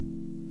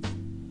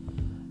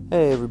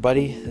Hey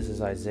everybody, this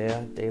is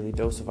Isaiah, Daily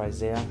Dose of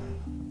Isaiah.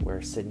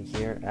 We're sitting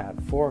here at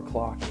 4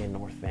 o'clock in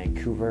North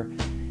Vancouver.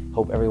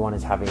 Hope everyone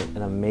is having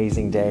an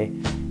amazing day.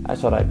 I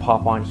just thought I'd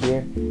pop on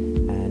here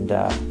and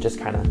just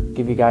kind of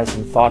give you guys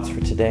some thoughts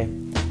for today.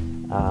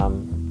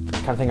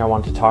 Kind of thing I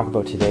wanted to talk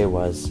about today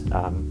was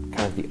kind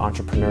of the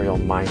entrepreneurial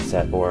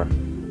mindset, or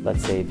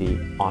let's say the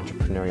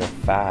entrepreneurial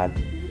fad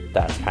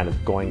that's kind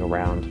of going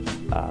around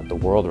the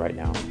world right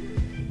now.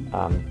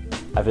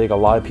 I think a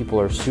lot of people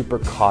are super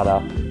caught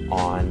up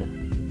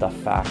on the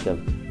fact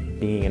of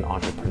being an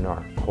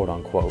entrepreneur, quote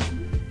unquote.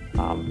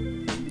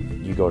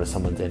 You go to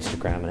someone's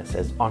Instagram and it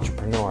says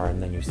entrepreneur,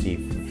 and then you see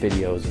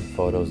videos and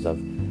photos of,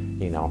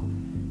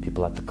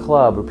 people at the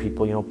club, or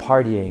people,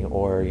 partying,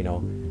 or,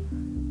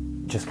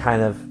 just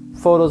kind of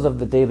photos of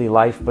the daily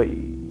life. But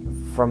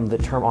from the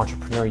term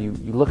entrepreneur, you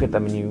look at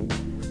them and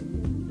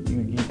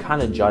you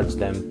kind of judge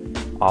them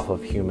off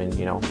of human,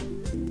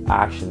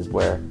 actions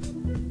where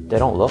they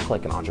don't look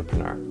like an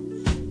entrepreneur.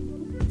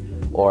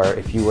 Or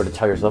if you were to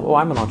tell yourself, oh,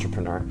 I'm an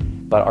entrepreneur,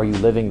 but are you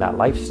living that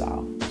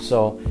lifestyle?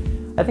 So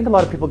I think a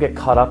lot of people get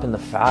caught up in the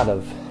fad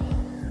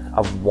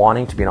of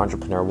wanting to be an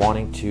entrepreneur,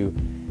 wanting to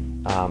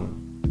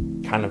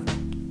kind of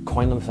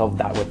coin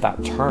themselves with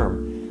that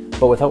term,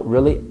 but without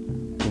really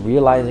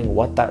realizing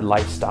what that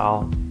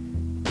lifestyle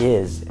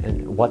is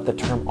and what the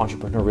term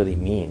entrepreneur really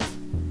means.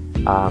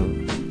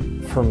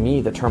 For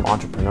me, the term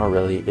entrepreneur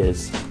really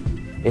is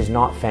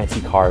not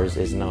fancy cars,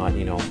 is not,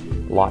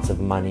 lots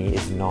of money,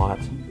 is not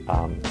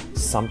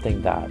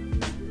something that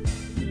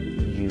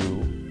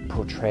you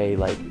portray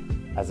like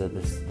as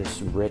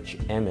this rich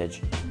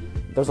image.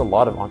 There's a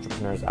lot of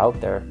entrepreneurs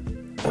out there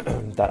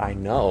that I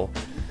know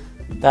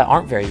that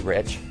aren't very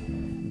rich,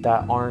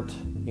 that aren't,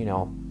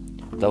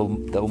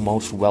 the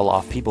most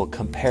well-off people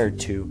compared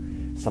to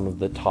some of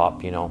the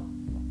top,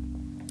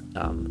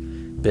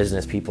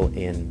 business people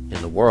in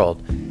the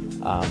world.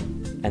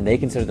 And they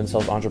consider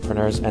themselves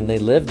entrepreneurs, and they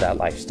live that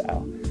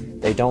lifestyle.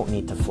 They don't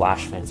need to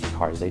flash fancy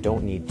cars. They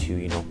don't need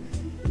to,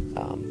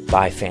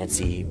 buy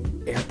fancy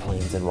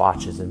airplanes and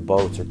watches and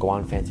boats, or go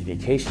on fancy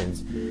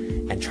vacations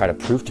and try to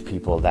prove to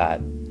people that,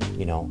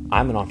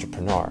 I'm an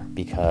entrepreneur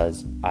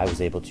because I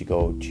was able to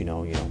go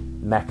to,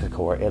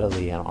 Mexico or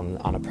Italy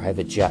on a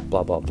private jet,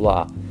 blah, blah,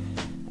 blah.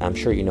 And I'm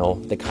sure you know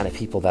the kind of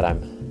people that I'm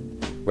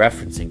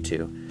referencing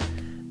to.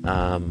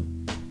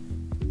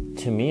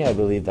 To me, I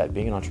believe that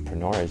being an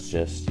entrepreneur is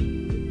just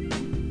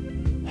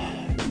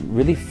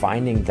really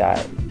finding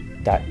that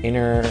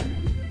inner,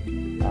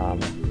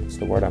 what's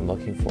the word I'm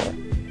looking for?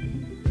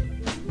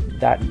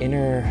 That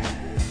inner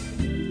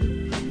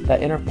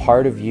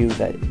part of you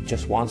that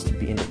just wants to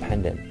be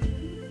independent.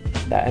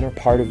 That inner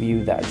part of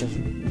you that just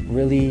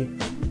really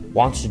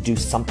wants to do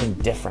something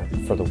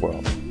different for the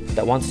world.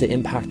 That wants to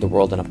impact the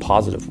world in a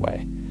positive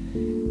way.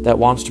 That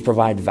wants to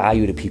provide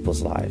value to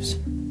people's lives.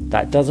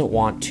 That doesn't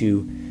want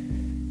to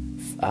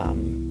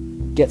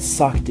get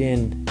sucked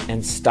in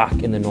and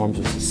stuck in the norms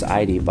of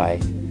society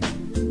by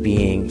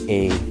being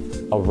a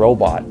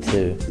robot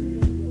to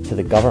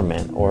the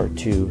government or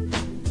to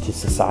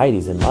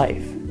societies in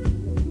life.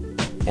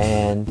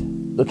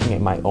 And looking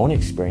at my own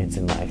experience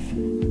in life,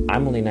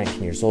 I'm only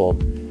 19 years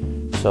old,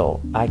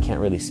 so I can't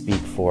really speak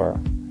for,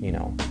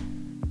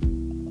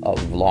 a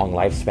long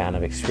lifespan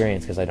of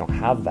experience because I don't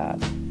have that.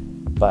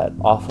 But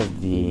off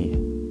of the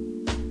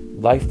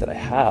life that I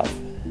have,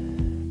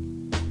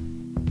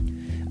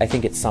 I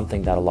think it's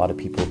something that a lot of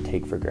people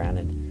take for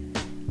granted,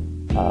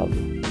 of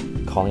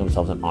calling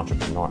themselves an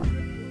entrepreneur.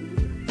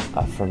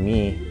 For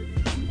me,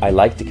 I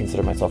like to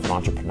consider myself an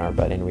entrepreneur,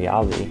 but in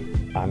reality,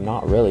 I'm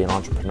not really an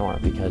entrepreneur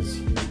because,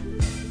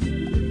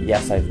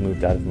 yes, I've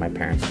moved out of my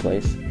parents'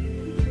 place.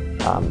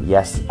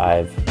 Yes,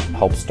 I've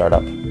helped start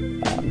up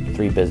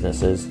 3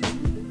 businesses.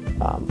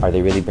 Are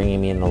they really bringing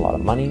me in a lot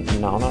of money?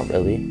 No, not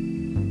really.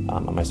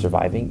 Am I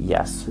surviving?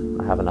 Yes,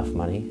 I have enough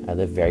money. I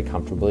live very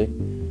comfortably.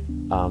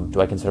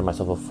 Do I consider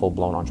myself a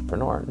full-blown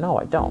entrepreneur? No,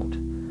 I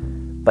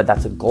don't. But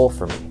that's a goal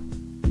for me.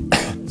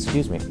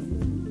 Excuse me.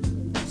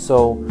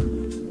 So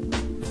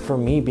for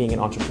me, being an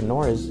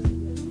entrepreneur is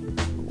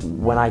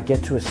when I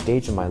get to a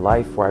stage in my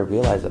life where I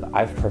realize that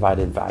I've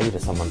provided value to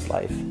someone's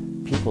life,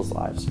 people's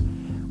lives,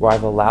 where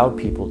I've allowed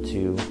people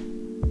to,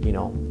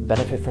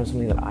 benefit from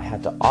something that I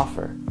had to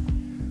offer,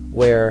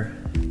 where,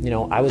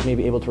 I was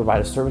maybe able to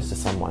provide a service to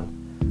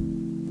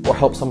someone, or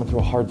help someone through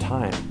a hard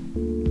time,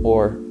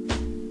 or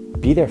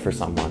be there for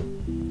someone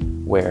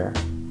where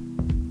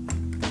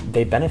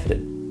they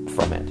benefited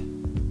from it.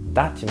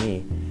 That to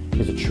me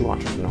is a true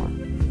entrepreneur,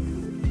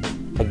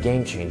 a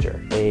game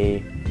changer,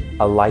 a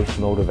life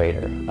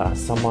motivator,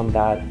 someone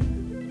that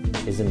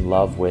is in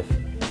love with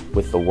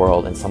the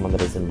world, and someone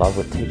that is in love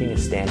with taking a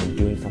stand and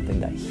doing something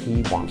that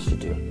he wants to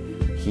do,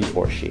 he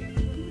or she.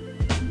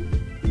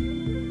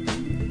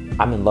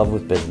 I'm in love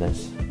with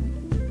business.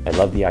 I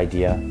love the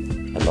idea.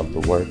 I love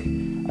the work.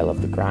 I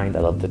love the grind. I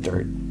love the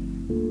dirt.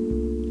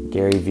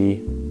 Gary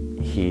Vee,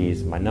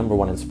 he's my number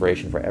one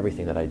inspiration for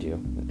everything that I do,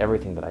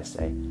 everything that I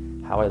say,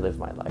 how I live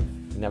my life.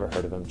 If you've never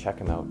heard of him, check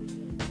him out.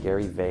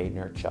 Gary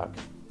Vaynerchuk.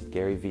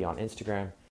 Gary Vee on Instagram.